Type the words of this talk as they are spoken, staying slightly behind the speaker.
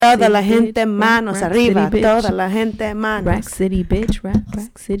Toda la gente manos arriba. Toda la gente manos. Rack City bitch.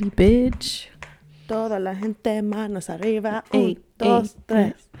 Rack City bitch. Toda la gente manos arriba. Ey, 1, 2,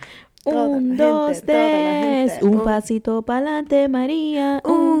 3. 1, 2, 3. Un pasito para adelante, María.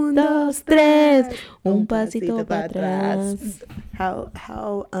 1, 2, 3. Un pasito para atrás.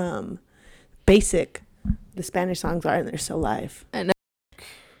 How basic the Spanish songs are, and they're so live. I know.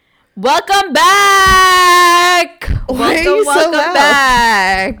 Welcome back. Welcome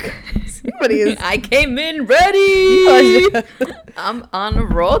back. I came in ready. I'm on a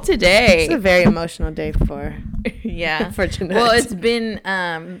roll today. It's a very emotional day for Jeanette. Well, it's been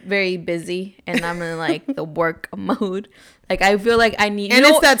very busy, and I'm in like the work mode. Like I feel like I need, and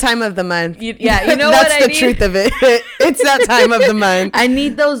it's that time of the month. You know that's what I need? That's the truth of it. It's that time of the month. I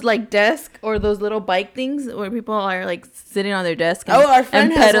need those like desk or those little bike things where people are like sitting on their desk. And, our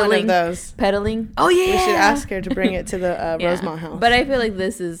friend has one of those. Pedaling. Oh yeah. We should ask her to bring it to the Rosemont house. But I feel like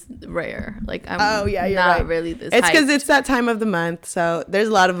this is rare. Like I'm you're not right. really this. It's because it's that time of the month, so there's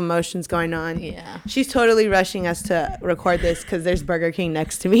a lot of emotions going on. Yeah. She's totally rushing us to record this because there's Burger King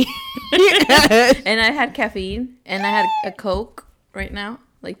next to me. And I had caffeine and I had a Coke right now,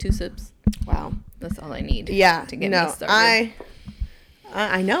 like 2 sips. Wow. That's all I need. Yeah. To get me started.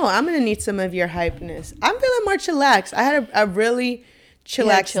 I know. I'm going to need some of your hypeness. I'm feeling more chillaxed. I had a really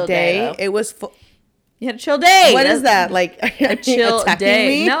chillaxed day. It was You had a chill day. What is that? Like a chill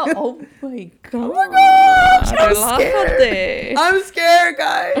day? Me? No. Oh my god. Oh my gosh. I'm scared. I'm scared,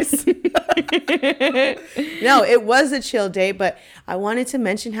 guys. No, it was a chill day, but I wanted to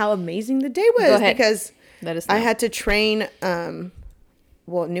mention how amazing the day was. Go ahead. Because I had to train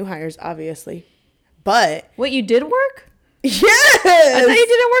new hires, obviously. But what, you did work? Yes. I thought you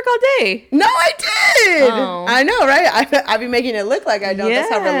didn't work all day. No, I did. Oh. I know, right? I be making it look like I don't. Yeah,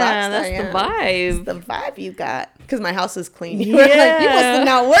 that's how relaxed I am. That's the vibe. It's the vibe you got. Because my house is clean. You were like, you must have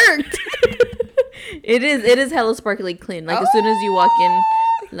not worked. It is hella sparkly clean. Like as soon as you walk in,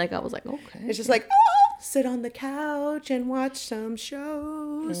 like I was like, okay. It's just like, sit on the couch and watch some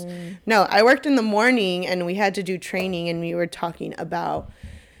shows. No, I worked in the morning and we had to do training and we were talking about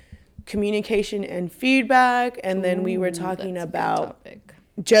communication and feedback, and then we were talking about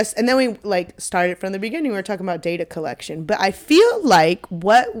and then we like started from the beginning. We were talking about data collection, but I feel like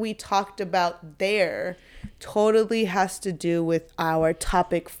what we talked about there totally has to do with our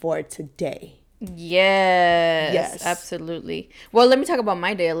topic for today. Yes, absolutely. Well, let me talk about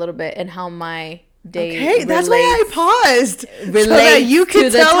my day a little bit and how my day. Okay, that's why I paused. Relates so that you can to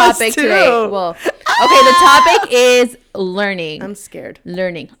the tell topic us too. Today. Well, okay, the topic is learning. I'm scared.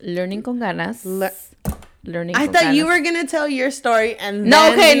 Learning con ganas. Learning. I thought you were gonna tell your story and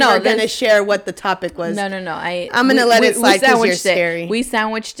then we're gonna share what the topic was. No. I'm gonna let it slide because you're scary. We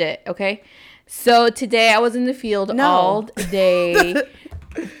sandwiched it. Okay. So today I was in the field all day.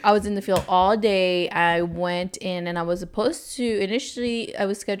 I was in the field all day. I went in and I was supposed to initially. I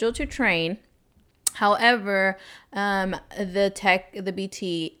was scheduled to train. However, the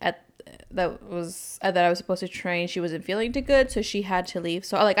BT that I was supposed to train, she wasn't feeling too good, so she had to leave.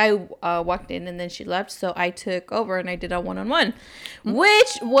 So like I walked in and then she left, so I took over and I did a one-on-one,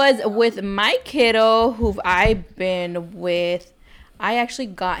 which was with my kiddo who I've been with. I actually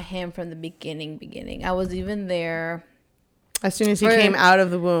got him from the beginning. I was even there as soon as he came out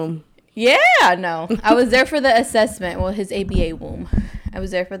of the womb. Yeah, no, I was there for the assessment. Well, his ABA womb. I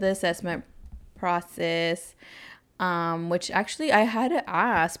was there for the assessment process, which actually I had to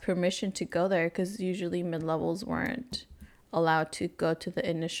ask permission to go there because usually mid-levels weren't allowed to go to the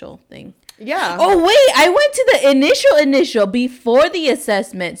initial thing. Yeah. Oh wait, I went to the initial before the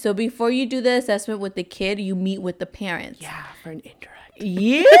assessment. So before you do the assessment with the kid, you meet with the parents. Yeah, for an indirect.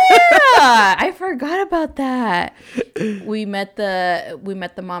 Yeah, I forgot about that. We met the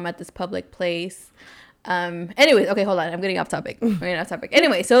mom at this public place. Anyways, okay, hold on. I'm getting off topic.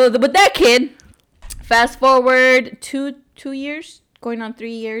 Anyway, so with that kid, fast forward two years, going on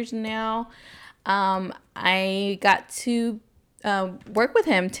 3 years now. I got to work with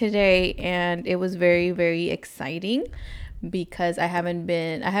him today, and it was very, very exciting because I haven't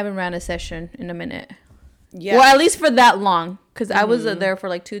ran a session in a minute. Yeah. Well, at least for that long, because I was there for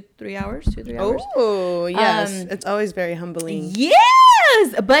like 2-3 hours. Oh, yes. It's always very humbling.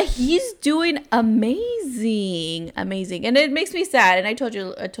 Yes, but he's doing amazing. And it makes me sad. And I told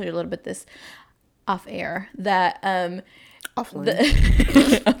you a little bit this off air that offline.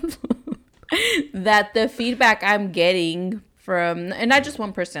 That the feedback I'm getting from, and not just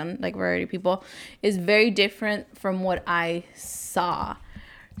one person, like variety of people, is very different from what I saw.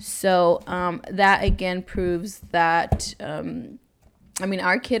 So that again proves that I mean,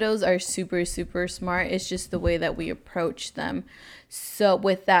 our kiddos are super, super smart. It's just the way that we approach them. So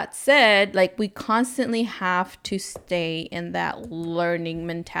with that said, like, we constantly have to stay in that learning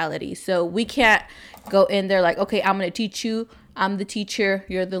mentality. So we can't go in there like, okay, I'm going to teach you. I'm the teacher.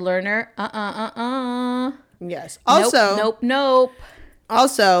 You're the learner. Yes. Also, nope.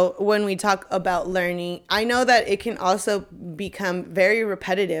 Also, when we talk about learning, I know that it can also become very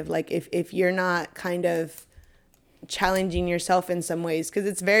repetitive. Like if you're not kind of challenging yourself in some ways, because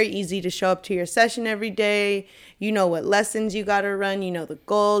it's very easy to show up to your session every day. You know what lessons you got to run. You know the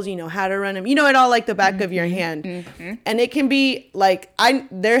goals. You know how to run them. You know it all like the back of your hand. And it can be like,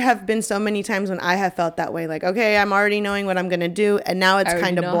 there have been so many times when I have felt that way. Like, okay, I'm already knowing what I'm going to do. And now it's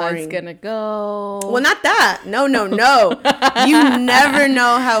kind of boring. How it's going to go. Well, not that. No. You never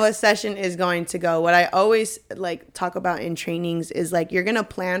know how a session is going to go. What I always like talk about in trainings is like, you're going to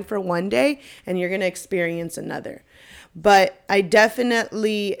plan for one day and you're going to experience another. But I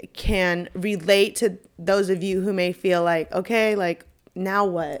definitely can relate to those of you who may feel like, okay, like now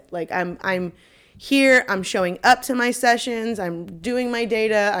what? Like I'm here, I'm showing up to my sessions, I'm doing my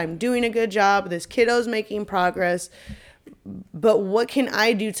data, I'm doing a good job, this kiddo's making progress. But what can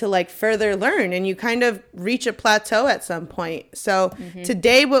I do to like further learn? And you kind of reach a plateau at some point. So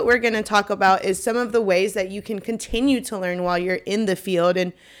today what we're going to talk about is some of the ways that you can continue to learn while you're in the field.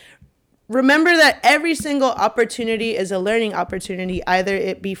 And remember that every single opportunity is a learning opportunity, either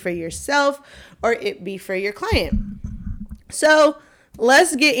it be for yourself or it be for your client. So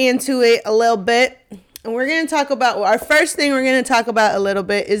let's get into it a little bit. And we're going to talk about, our first thing we're going to talk about a little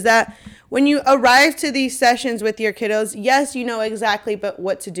bit is that when you arrive to these sessions with your kiddos, yes, you know exactly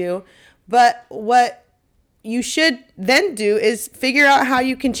what to do. But what you should then do is figure out how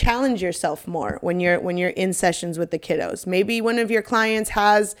you can challenge yourself more when you're in sessions with the kiddos. Maybe one of your clients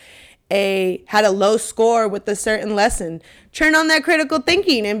had a low score with a certain lesson. Turn on that critical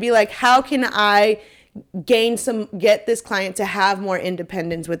thinking and be like, how can I get this client to have more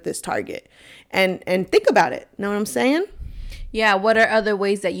independence with this target? And think about it. Know what I'm saying? Yeah. What are other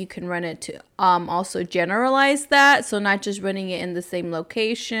ways that you can run it to also generalize that? So not just running it in the same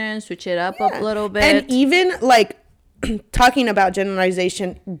location, switch it up a little bit. And even like talking about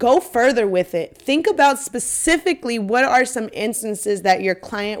generalization, go further with it. Think about specifically what are some instances that your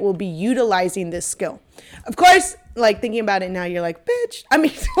client will be utilizing this skill. Of course, like thinking about it now, you're like, bitch. I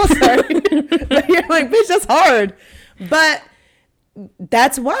mean, so sorry. But you're like, bitch, that's hard. But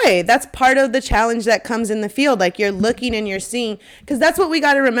that's why. That's part of the challenge that comes in the field. Like you're looking and you're seeing, because that's what we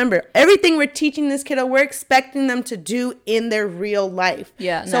got to remember. Everything we're teaching this kiddo, we're expecting them to do in their real life.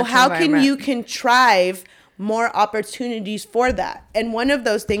 Yeah. So how can you contrive more opportunities for that? And one of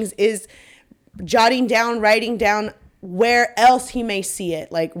those things is writing down where else he may see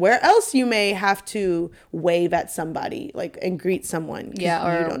it, like where else you may have to wave at somebody, like, and greet someone. Yeah,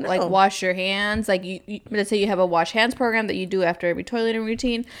 or like wash your hands. Like you let's say you have a wash hands program that you do after every toileting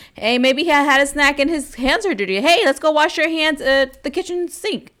routine. Hey, maybe he had a snack and his hands are dirty. Hey, let's go wash your hands at the kitchen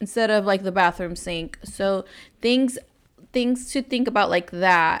sink instead of like the bathroom sink. So things to think about like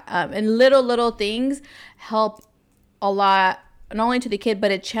that, and little things help a lot, not only to the kid,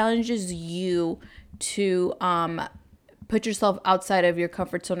 but it challenges you to put yourself outside of your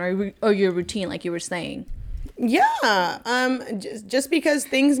comfort zone or your routine, like you were saying. Yeah. Just because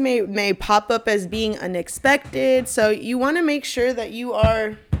things may pop up as being unexpected, so you want to make sure that you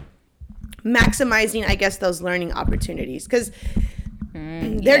are maximizing, I guess, those learning opportunities, because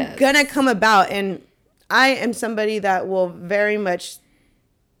they're gonna come about. And I am somebody that will very much.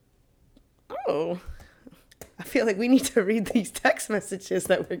 I feel like we need to read these text messages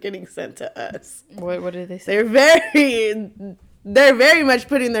that were getting sent to us. What did they say? They're very much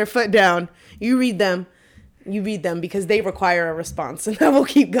putting their foot down. You read them because they require a response, and I will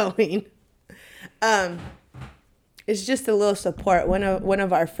keep going. It's just a little support. One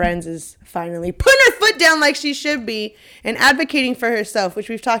of our friends is finally putting her foot down like she should be and advocating for herself, which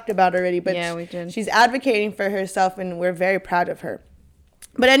we've talked about already. But yeah, we did. She's advocating for herself, and we're very proud of her.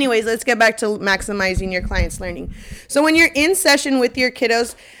 But anyways, let's get back to maximizing your client's learning. So when you're in session with your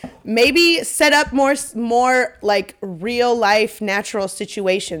kiddos, maybe set up more like real life, natural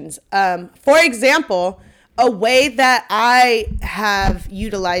situations. For example, a way that I have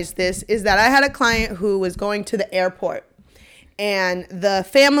utilized this is that I had a client who was going to the airport, and the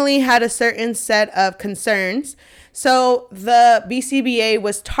family had a certain set of concerns. So the BCBA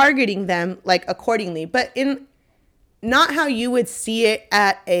was targeting them like accordingly, but in not how you would see it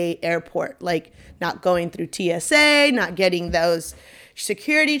at a airport, like not going through TSA, not getting those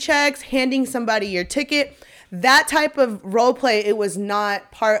security checks, handing somebody your ticket. That type of role play, it was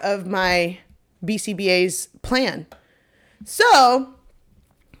not part of my BCBA's plan. So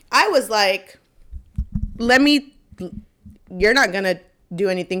I was like, you're not going to do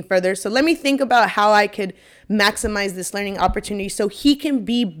anything further. So let me think about how I could maximize this learning opportunity so he can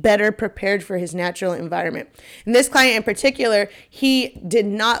be better prepared for his natural environment. And this client in particular, he did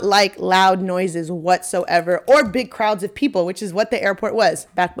not like loud noises whatsoever or big crowds of people, which is what the airport was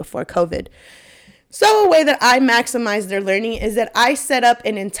back before COVID. So a way that I maximize their learning is that I set up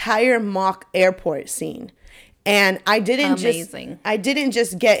an entire mock airport scene. And I didn't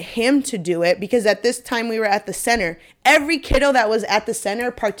just get him to do it, because at this time we were at the center. Every kiddo that was at the center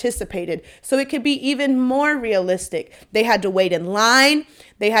participated. So it could be even more realistic. They had to wait in line.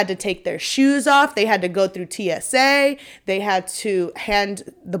 They had to take their shoes off. They had to go through TSA. They had to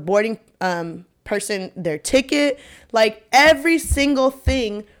hand the boarding person their ticket. Like, every single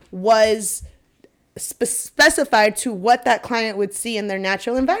thing was specified to what that client would see in their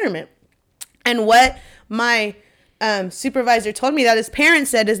natural environment. And what my supervisor told me that his parents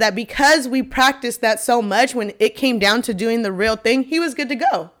said is that because we practiced that so much, when it came down to doing the real thing, he was good to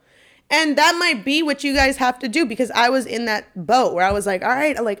go. And that might be what you guys have to do, because I was in that boat where I was like, all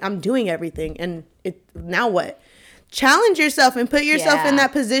right, like, I'm doing everything. And now what? Challenge yourself and put yourself in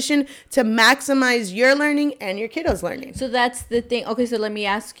that position to maximize your learning and your kiddos' learning. So that's the thing. Okay, so let me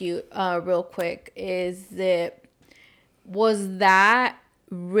ask you real quick. Was that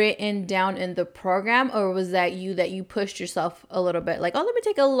written down in the program, or was that you pushed yourself a little bit, like, oh, let me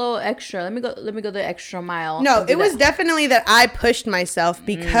take a little extra, let me go the extra mile? No, it was definitely that I pushed myself,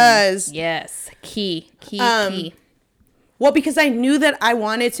 because key. Well, because I knew that I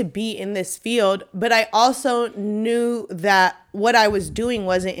wanted to be in this field, but I also knew that what I was doing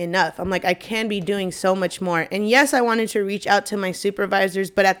wasn't enough. I'm like, I can be doing so much more. And yes, I wanted to reach out to my supervisors,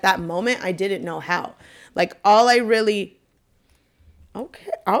 but at that moment I didn't know how. Like, all I really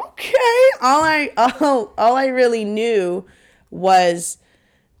really knew was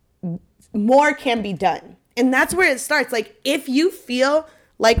more can be done. And that's where it starts. Like, if you feel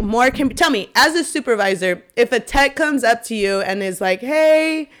like more can be, tell me, as a supervisor, if a tech comes up to you and is like,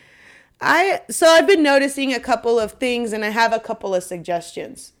 hey, I've been noticing a couple of things and I have a couple of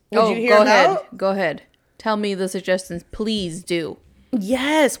suggestions. Would you hear out? Go ahead. Tell me the suggestions. Please do.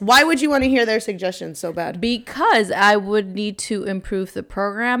 Yes. Why would you want to hear their suggestions so bad? Because I would need to improve the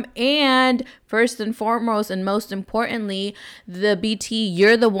program. And first and foremost, and most importantly, the BT,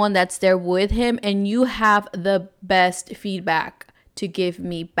 you're the one that's there with him, and you have the best feedback to give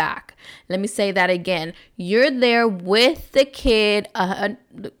me back. Let me say that again. You're there with the kid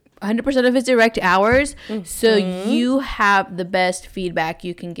 100% of his direct hours. Mm-hmm. So you have the best feedback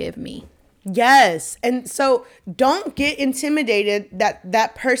you can give me. Yes. And so don't get intimidated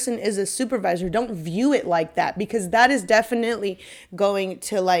that person is a supervisor. Don't view it like that, because that is definitely going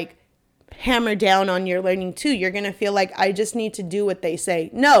to, like, hammer down on your learning too. You're going to feel like, I just need to do what they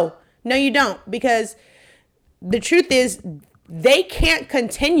say. No, you don't, because the truth is they can't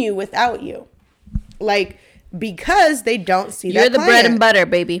continue without you. Like, because they don't see that You're the bread and butter,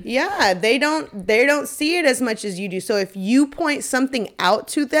 baby. Yeah, they don't see it as much as you do. So if you point something out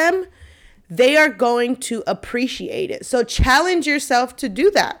to them, they are going to appreciate it. So challenge yourself to do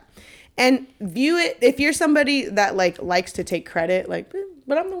that, and view it. If you're somebody that likes to take credit,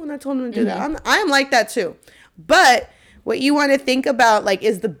 but I'm the one that told them to do that. I'm like that too. But what you want to think about,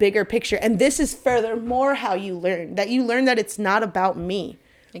 is the bigger picture. And this is furthermore how you learn that it's not about me.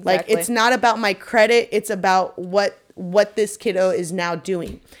 Exactly. It's not about my credit. It's about what this kiddo is now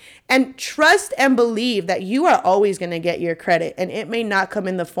doing. And trust and believe that you are always going to get your credit, and it may not come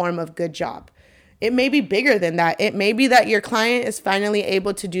in the form of good job. It may be bigger than that. It may be that your client is finally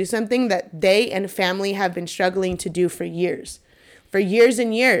able to do something that they and family have been struggling to do for years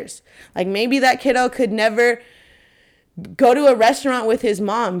and years. Like, maybe that kiddo could never go to a restaurant with his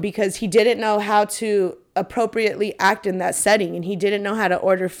mom because he didn't know how to appropriately act in that setting, and he didn't know how to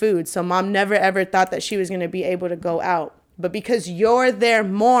order food. So mom never ever thought that she was going to be able to go out. But because you're there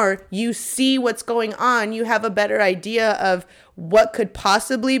more, you see what's going on, you have a better idea of what could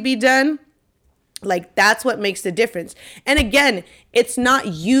possibly be done. Like, that's what makes the difference. And again, it's not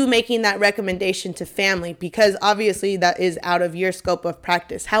you making that recommendation to family, because obviously that is out of your scope of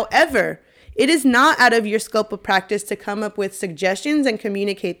practice. However, it is not out of your scope of practice to come up with suggestions and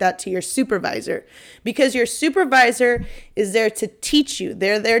communicate that to your supervisor, because your supervisor is there to teach you.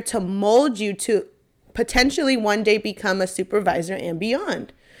 They're there to mold you to potentially one day become a supervisor and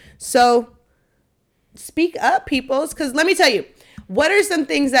beyond. So speak up, peoples, because let me tell you, what are some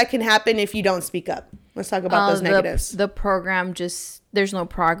things that can happen if you don't speak up? Let's talk about those negatives. The program there's no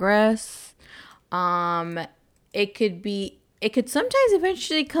progress. It could sometimes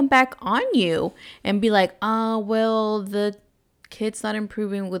eventually come back on you and be like, well, the kid's not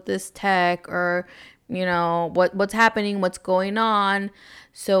improving with this tech, or, you know, what's happening, what's going on.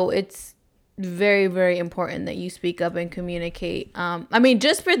 So it's very, very important that you speak up and communicate. I mean,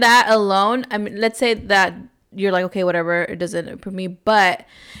 just for that alone, I mean, let's say that you're like, okay, whatever, it doesn't improve me, but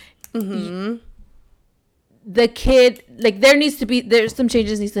the kid, like, there's some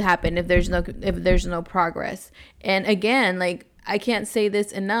changes needs to happen if there's no progress. And again, like, I can't say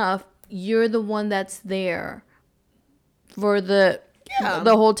this enough, you're the one that's there for the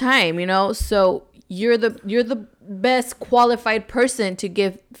whole time, you know? So you're the best qualified person to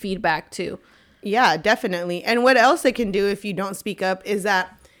give feedback to. Yeah, definitely. And what else it can do if you don't speak up is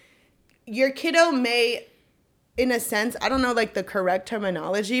that your kiddo may, in a sense, I don't know like the correct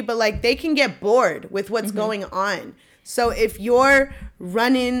terminology, but like they can get bored with what's going on. So if you're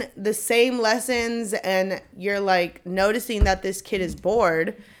running the same lessons and you're like noticing that this kid is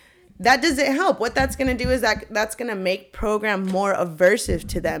bored, that doesn't help. What that's going to do is that's going to make program more aversive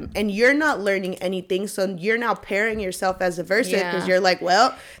to them. And you're not learning anything. So you're now pairing yourself as aversive because you're like,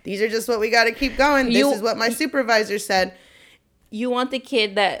 well, these are just what we got to keep going. This is what my supervisor said. You want the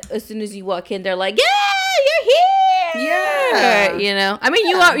kid that as soon as you walk in, they're like, yeah, you're here. Yeah. You know, I mean,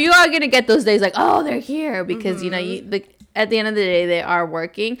 you are going to get those days like, oh, they're here because, you know, at the end of the day, they are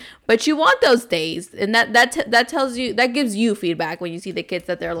working, but you want those days. And that tells you, that gives you feedback when you see the kids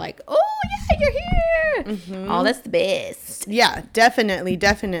that they're like, oh yeah, you're here. Oh, that's the best. Yeah, definitely.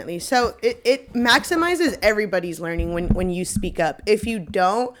 Definitely. So it maximizes everybody's learning when you speak up. If you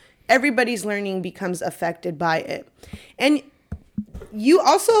don't, everybody's learning becomes affected by it. And you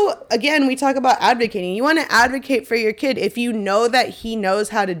also, again, we talk about advocating. You want to advocate for your kid. If you know that he knows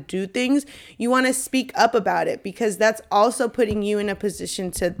how to do things, you want to speak up about it because that's also putting you in a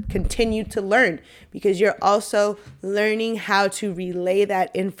position to continue to learn because you're also learning how to relay that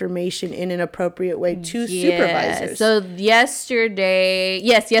information in an appropriate way to supervisors. So yesterday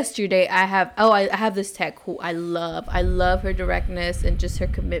I have this tech who I love. I love her directness and just her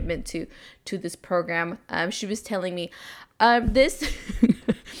commitment to this program. She was telling me,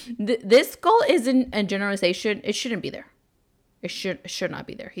 this goal isn't a generalization. It shouldn't be there. It should not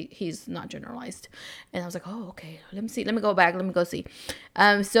be there. He's not generalized. And I was like, oh, okay. Let me see. Let me go back. Let me go see.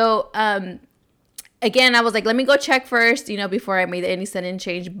 Again, I was like, let me go check first, you know, before I made any sudden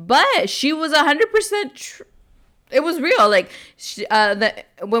change. But she was 100%. It was real. Like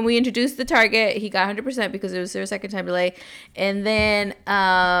when we introduced the target, he got 100% because it was their second time delay, and then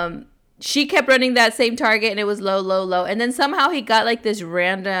she kept running that same target and it was low, low, low. And then somehow he got like this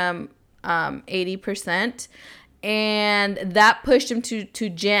random 80%. And that pushed him to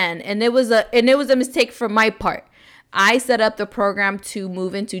Gen. And it was a mistake from my part. I set up the program to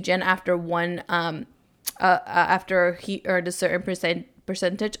move into Gen after after he earned a certain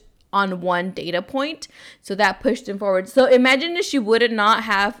percentage on one data point. So that pushed him forward. So imagine if she would not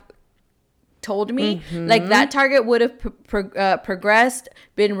have told me, like that target would have progressed,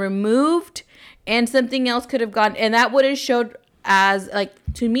 been removed, and something else could have gone, and that would have showed as like,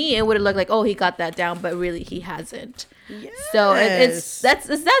 to me it would have looked like, oh, he got that down, but really he hasn't. Yes. So it's that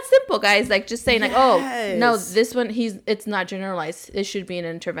simple, guys. Like just saying like, oh no, this one it's not generalized, it should be an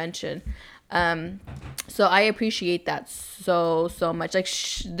intervention. So I appreciate that so much. Like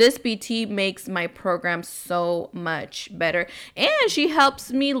this BT makes my program so much better, and she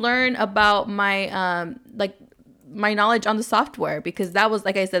helps me learn about my my knowledge on the software, because that was,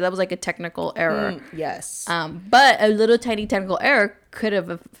 like I said, that was like a technical error. Yes. But a little tiny technical error could have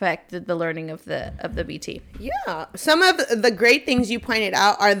affected the learning of the BT. Yeah. Some of the great things you pointed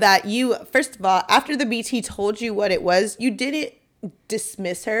out are that you, first of all, after the BT told you what it was, you didn't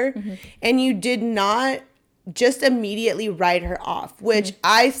dismiss her, and you did not just immediately write her off, which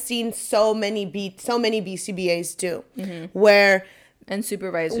I've seen so many BCBAs do, where and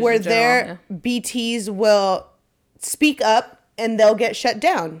supervisors where their BTs will speak up and they'll get shut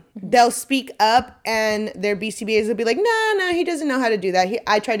down. They'll speak up and their BCBAs will be like, no, he doesn't know how to do that.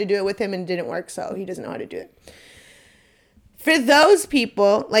 I tried to do it with him and it didn't work, so he doesn't know how to do it. For those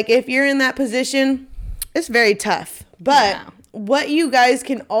people, like if you're in that position, it's very tough. But what you guys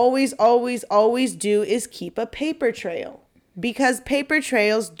can always do is keep a paper trail, because paper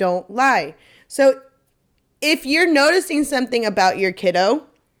trails don't lie. So if you're noticing something about your kiddo,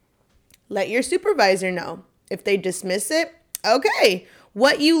 let your supervisor know. If they dismiss it, okay.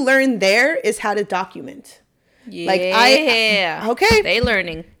 What you learn there is how to document. Yeah. Okay. They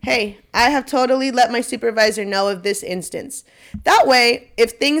learning. Hey, I have totally let my supervisor know of this instance. That way,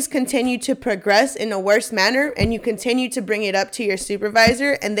 if things continue to progress in a worse manner and you continue to bring it up to your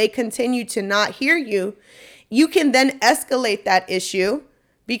supervisor and they continue to not hear you, you can then escalate that issue,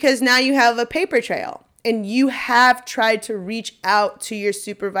 because now you have a paper trail. and you have tried to reach out to your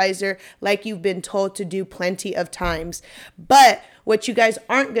supervisor like you've been told to do plenty of times. But what you guys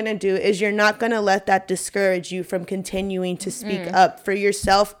aren't going to do is you're not going to let that discourage you from continuing to speak up for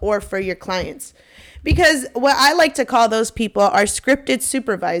yourself or for your clients. Because what I like to call those people are scripted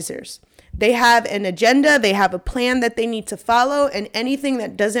supervisors. They have an agenda, they have a plan that they need to follow, and anything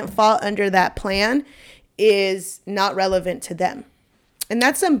that doesn't fall under that plan is not relevant to them. And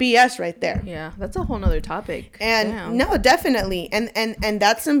that's some BS right there. Yeah, that's a whole nother topic. And no, definitely. And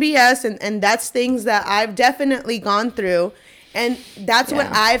that's some BS, and that's things that I've definitely gone through. And that's what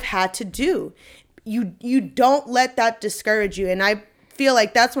I've had to do. You don't let that discourage you. And I feel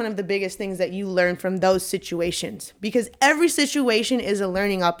like that's one of the biggest things that you learn from those situations, because every situation is a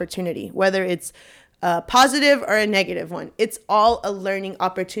learning opportunity, whether it's a positive or a negative one. It's all a learning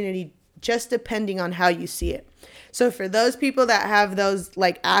opportunity, just depending on how you see it. So for those people that have those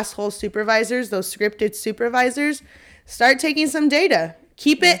like asshole supervisors, those scripted supervisors, start taking some data.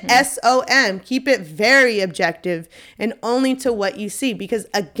 Keep it SOM. Keep it very objective and only to what you see. Because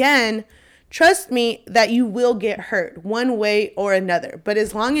again, trust me that you will get hurt one way or another. But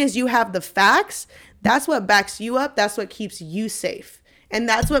as long as you have the facts, that's what backs you up. That's what keeps you safe. And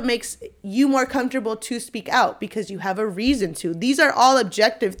that's what makes you more comfortable to speak out, because you have a reason to. These are all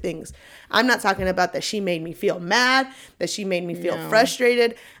objective things. I'm not talking about that she made me feel mad, that she made me feel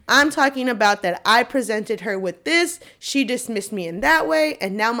frustrated. I'm talking about that I presented her with this, she dismissed me in that way,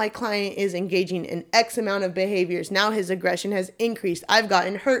 and now my client is engaging in X amount of behaviors. Now his aggression has increased. I've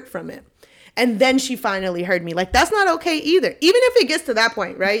gotten hurt from it. And then she finally heard me. Like, that's not okay either. Even if it gets to that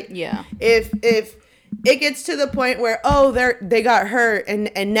point, right? Yeah. If it gets to the point where, oh, they got hurt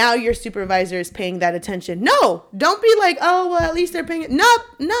and now your supervisor is paying that attention. No, don't be like, oh, well, at least they're paying it. Nope,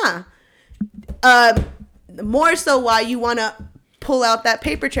 nah. More so why you want to pull out that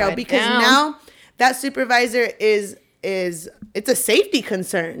paper trail, because now that supervisor is it's a safety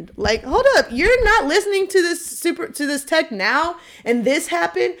concern. Like, hold up, you're not listening to this tech now, and this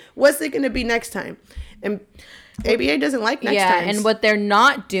happened. What's it going to be next time? And ABA doesn't like next times. Yeah, and what they're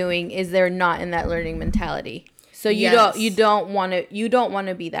not doing is they're not in that learning mentality. So you don't want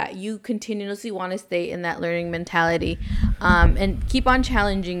to be that. You continuously want to stay in that learning mentality, and keep on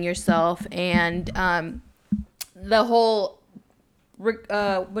challenging yourself. And the whole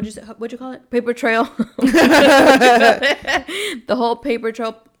what'd you call it? Paper trail. The whole paper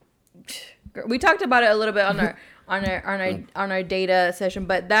trail. We talked about it a little bit on our data session,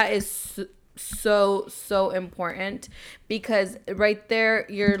 but that is so important, because right there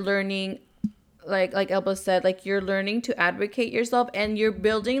you're learning, like Elba said, like you're learning to advocate yourself, and you're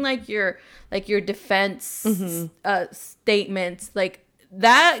building like your defense statements, like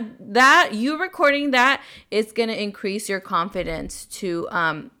that you recording that is going to increase your confidence to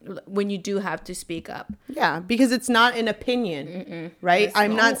when you do have to speak up. Yeah, because it's not an opinion, right?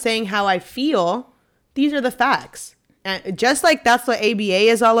 I'm not saying how I feel. These are the facts. And just like that's what ABA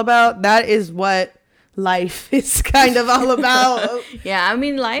is all about, that is what life is kind of all about. Yeah, I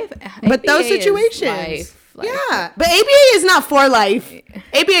mean, life. But ABA those situations. Life. Yeah, but ABA is not for life.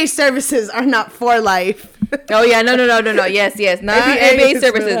 ABA services are not for life. Oh, yeah, no. Yes, not ABA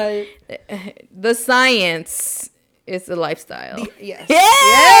services. The science is a lifestyle. Yes. Yay!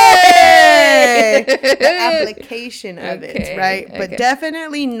 The application of it, right? Okay. But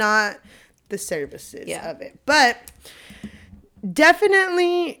definitely not the services of it. But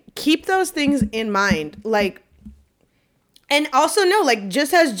definitely keep those things in mind. Like, and also know, like,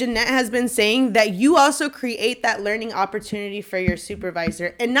 just as Jeanette has been saying, that you also create that learning opportunity for your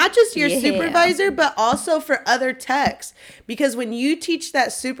supervisor, and not just your supervisor, but also for other techs. Because when you teach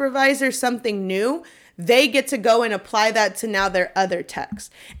that supervisor something new, they get to go and apply that to now their other techs.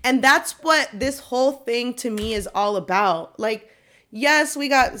 And that's what this whole thing to me is all about. Like, yes, we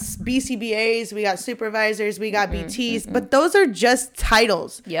got BCBAs, we got supervisors, we got BTs, but those are just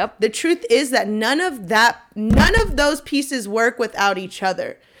titles. Yep. The truth is that none of those pieces work without each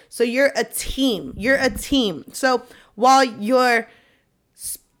other. So you're a team. So while your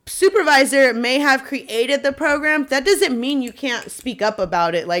supervisor may have created the program, that doesn't mean you can't speak up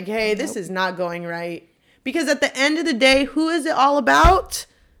about it. Like, hey, this is not going right. Because at the end of the day, who is it all about?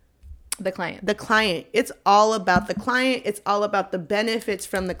 The client. It's all about the client. It's all about the benefits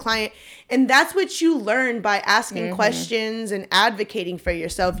from the client. And that's what you learn by asking questions and advocating for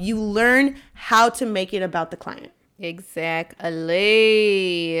yourself. You learn how to make it about the client. Exactly.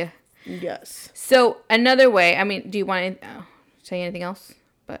 Yes. So another way, I mean, do you want to say anything else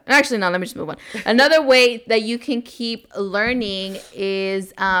But actually, no, let me just move on. Another way that you can keep learning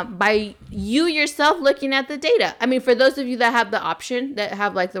is by you yourself looking at the data. I mean, for those of you that have the option, that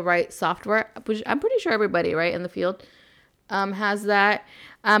have like the right software, which I'm pretty sure everybody, right, in the field has that.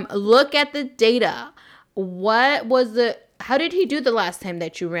 Look at the data. How did he do the last time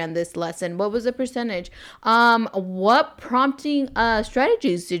that you ran this lesson? What was the percentage? What prompting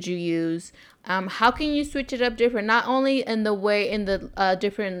strategies did you use? How can you switch it up different? Not only in the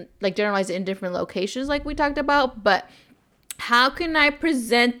different, like generalize it in different locations like we talked about, but how can I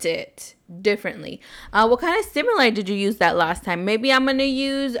present it differently? What kind of stimuli did you use that last time? Maybe I'm going to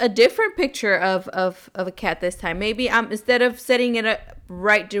use a different picture of a cat this time. Maybe instead of setting it up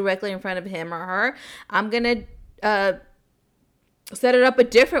right directly in front of him or her, I'm going to set it up a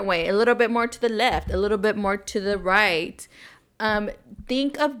different way, a little bit more to the left, a little bit more to the right.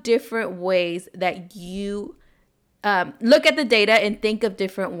 Think of different ways that you look at the data and think of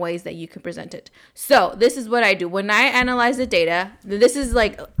different ways that you can present it. So this is what I do. When I analyze the data, this is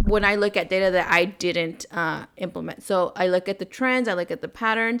like when I look at data that I didn't implement. So I look at the trends, I look at the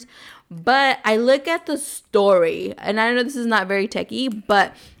patterns, but I look at the story. And I know this is not very techy,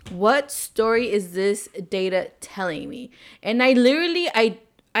 but what story is this data telling me? And I literally, I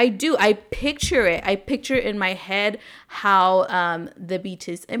picture it. I picture in my head how the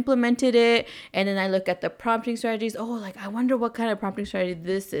BTS implemented it. And then I look at the prompting strategies. Oh, like, I wonder what kind of prompting strategy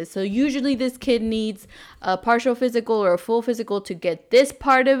this is. So usually this kid needs a partial physical or a full physical to get this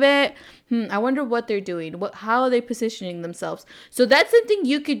part of it. I wonder what they're doing. How are they positioning themselves? So that's something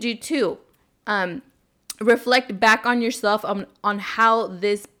you could do too. Reflect back on yourself on how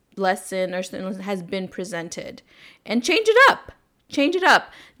this lesson or something has been presented and change it up. Change it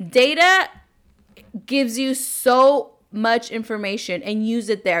up. Data gives you so much information and use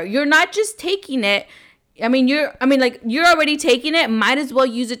it there. You're not just taking it. You're already taking it. Might as well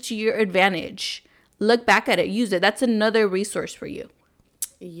use it to your advantage. Look back at it. Use it. That's another resource for you.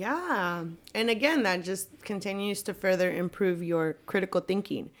 Yeah. And again, that just continues to further improve your critical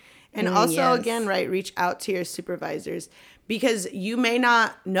thinking. And also, again, right, reach out to your supervisors. Because you may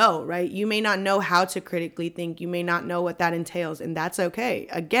not know, right? You may not know how to critically think. You may not know what that entails, and that's okay.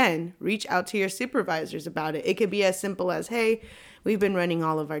 Again, reach out to your supervisors about it. It could be as simple as, hey, we've been running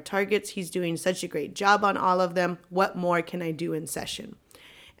all of our targets. He's doing such a great job on all of them. What more can I do in session?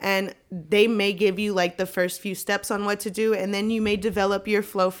 And they may give you like the first few steps on what to do, and then you may develop your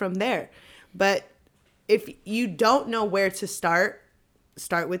flow from there. But if you don't know where to start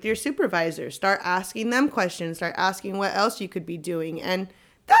with your supervisor. Start asking them questions. Start asking what else you could be doing. And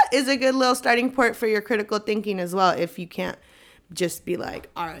that is a good little starting point for your critical thinking as well, if you can't just be like,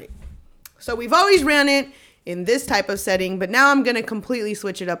 all right, so we've always ran it in this type of setting, but now I'm going to completely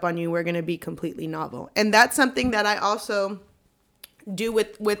switch it up on you. We're going to be completely novel. And that's something that I also do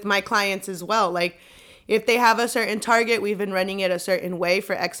with my clients as well. Like, if they have a certain target, we've been running it a certain way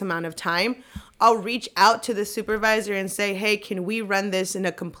for X amount of time, I'll reach out to the supervisor and say, hey, can we run this in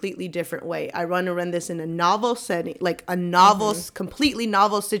a completely different way? I want to run this in a novel setting, like a novel, completely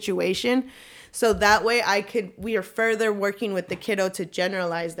novel situation. So that way we are further working with the kiddo to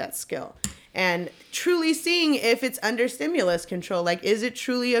generalize that skill and truly seeing if it's under stimulus control. Like, is it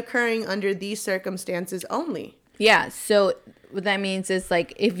truly occurring under these circumstances only? Yeah. So what that means is,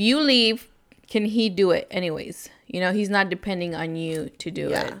 like, if you leave, can he do it anyways? He's not depending on you to do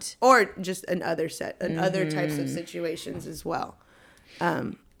it. Or just other types of situations as well.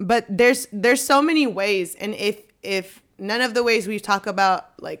 But there's so many ways. And if none of the ways we've talked about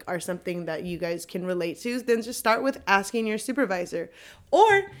like are something that you guys can relate to, then just start with asking your supervisor.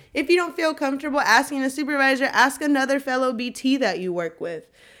 Or if you don't feel comfortable asking a supervisor, ask another fellow BT that you work with.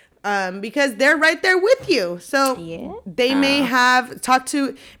 Because they're right there with you. So they may have talked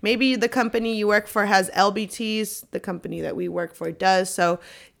to, maybe the company you work for has LBTs, the company that we work for does. So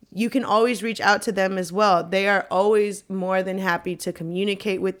you can always reach out to them as well. They are always more than happy to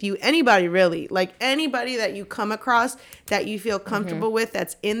communicate with you. Anybody really, like anybody that you come across that you feel comfortable with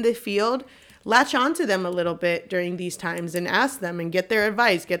that's in the field, latch on to them a little bit during these times and ask them and get their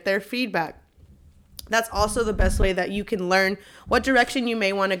advice, get their feedback. That's also the best way that you can learn what direction you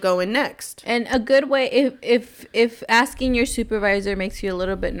may want to go in next. And a good way, if asking your supervisor makes you a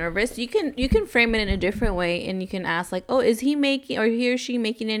little bit nervous, you can frame it in a different way, and you can ask like, oh, is he making, or he or she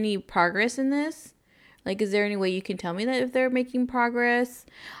making any progress in this? Like, is there any way you can tell me that if they're making progress?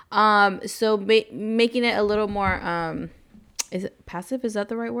 So making it a little more, is it passive? Is that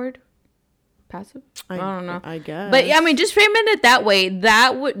the right word? Passive? I don't know. I guess. But just framing it that way,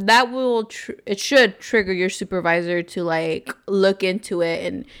 it should trigger your supervisor to like look into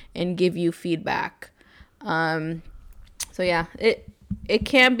it and give you feedback. So yeah, it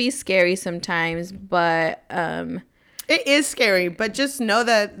can be scary sometimes, but it is scary, but just know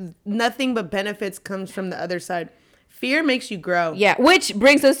that nothing but benefits comes from the other side. Fear makes you grow. Yeah, which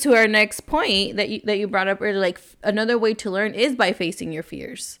brings us to our next point that you brought up earlier. Like, another way to learn is by facing your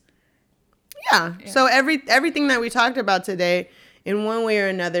fears. Yeah. So everything that we talked about today, in one way or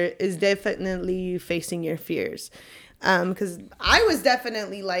another, is definitely you facing your fears. Because I was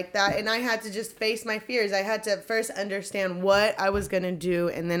definitely like that, and I had to just face my fears. I had to first understand what I was going to do,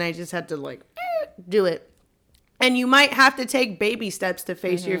 and then I just had to do it. And you might have to take baby steps to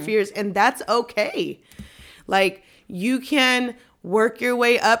face your fears, and that's okay. Like, you can work your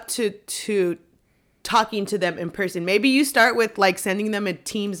way up to talking to them in person. Maybe you start with sending them a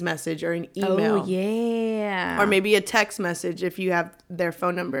Teams message or an email. Oh, yeah. Or maybe a text message if you have their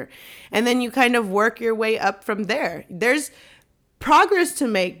phone number. And then you kind of work your way up from there. There's progress to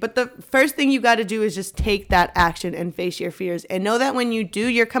make, but the first thing you got to do is just take that action and face your fears. And know that when you do,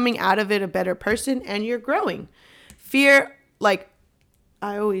 you're coming out of it a better person and you're growing. Fear,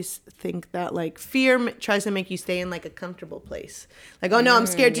 I always think that fear tries to make you stay in a comfortable place. Oh no, I'm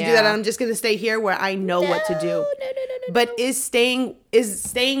scared to do that. I'm just going to stay here where I know what to do. No. But is staying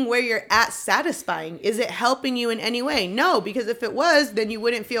where you're at satisfying? Is it helping you in any way? No, because if it was, then you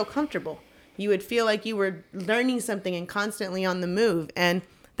wouldn't feel comfortable. You would feel like you were learning something and constantly on the move. And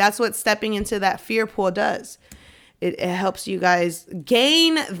that's what stepping into that fear pool does. It helps you guys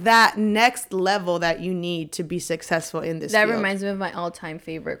gain that next level that you need to be successful in this field. That reminds me of my all-time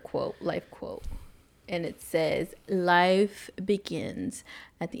favorite life quote. And it says, life begins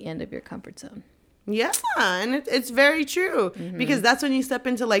at the end of your comfort zone. Yeah, and it's very true. Because that's when you step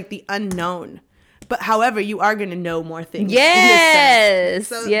into the unknown. But however, you are going to know more things. Yes.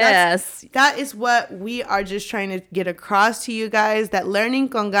 So yes. That is what we are just trying to get across to you guys. That learning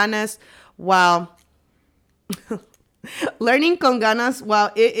con ganas, while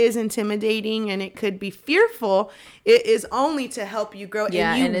it is intimidating and it could be fearful, it is only to help you grow,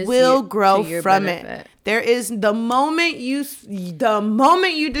 and you will grow from it. There is the moment you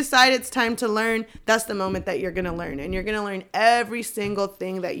decide it's time to learn, that's the moment that you're going to learn, and you're going to learn every single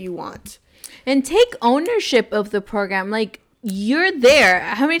thing that you want. And take ownership of the program. You're there.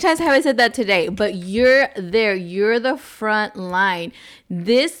 How many times have I said that today? But you're there. You're the front line.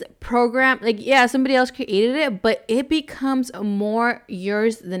 This program, somebody else created it, but it becomes more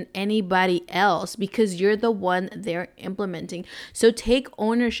yours than anybody else because you're the one they're implementing. So take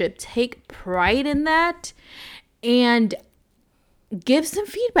ownership, take pride in that, and give some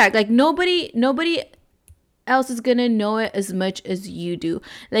feedback. Nobody else is gonna know it as much as you do.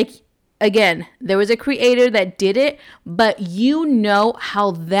 Again, there was a creator that did it, but you know how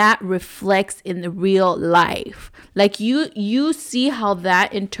that reflects in the real life. You see how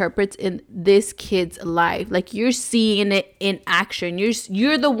that interprets in this kid's life. You're seeing it in action.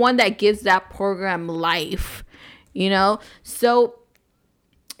 You're the one that gives that program life, So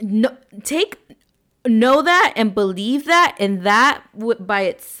know that and believe that, and that by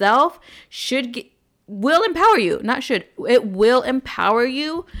itself will empower you. It will empower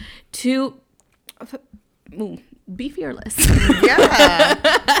you to be fearless. Yeah.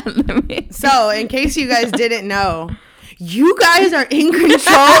 So, in case you guys didn't know, you guys are in control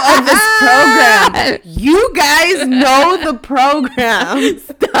of this program. You guys know the program.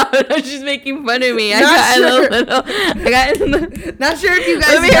 Stop. She's making fun of me. Not sure if you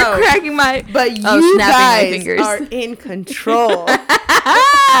guys know. Cracking but you guys are in control.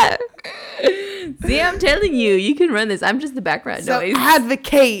 See, I'm telling you, you can run this. I'm just the background noise.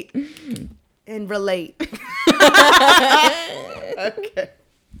 Advocate and relate. Okay.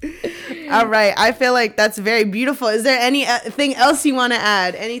 All right. I feel like that's very beautiful. Is there anything else you want to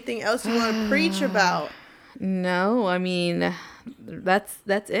add? Anything else you want to preach about? No, I mean, that's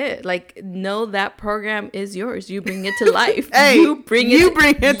it. No, that program is yours. You bring it to life. Hey, you bring it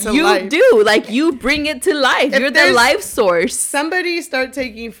to life. You do. You bring it to life. You're the life source. Somebody start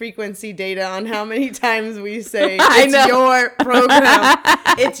taking frequency data on how many times we say it's your program.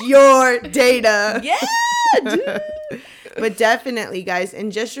 It's your data. Yeah, dude. But definitely, guys,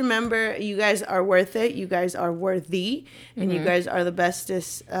 and just remember, you guys are worth it. You guys are worthy, and you guys are the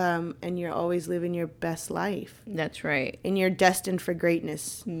bestest, and you're always living your best life. That's right. And you're destined for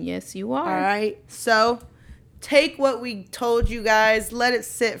greatness. Yes, you are. All right. So take what we told you guys, let it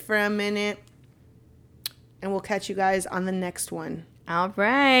sit for a minute, and we'll catch you guys on the next one. All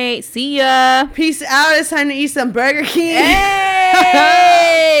right. See ya. Peace out. It's time to eat some Burger King.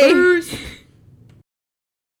 Hey!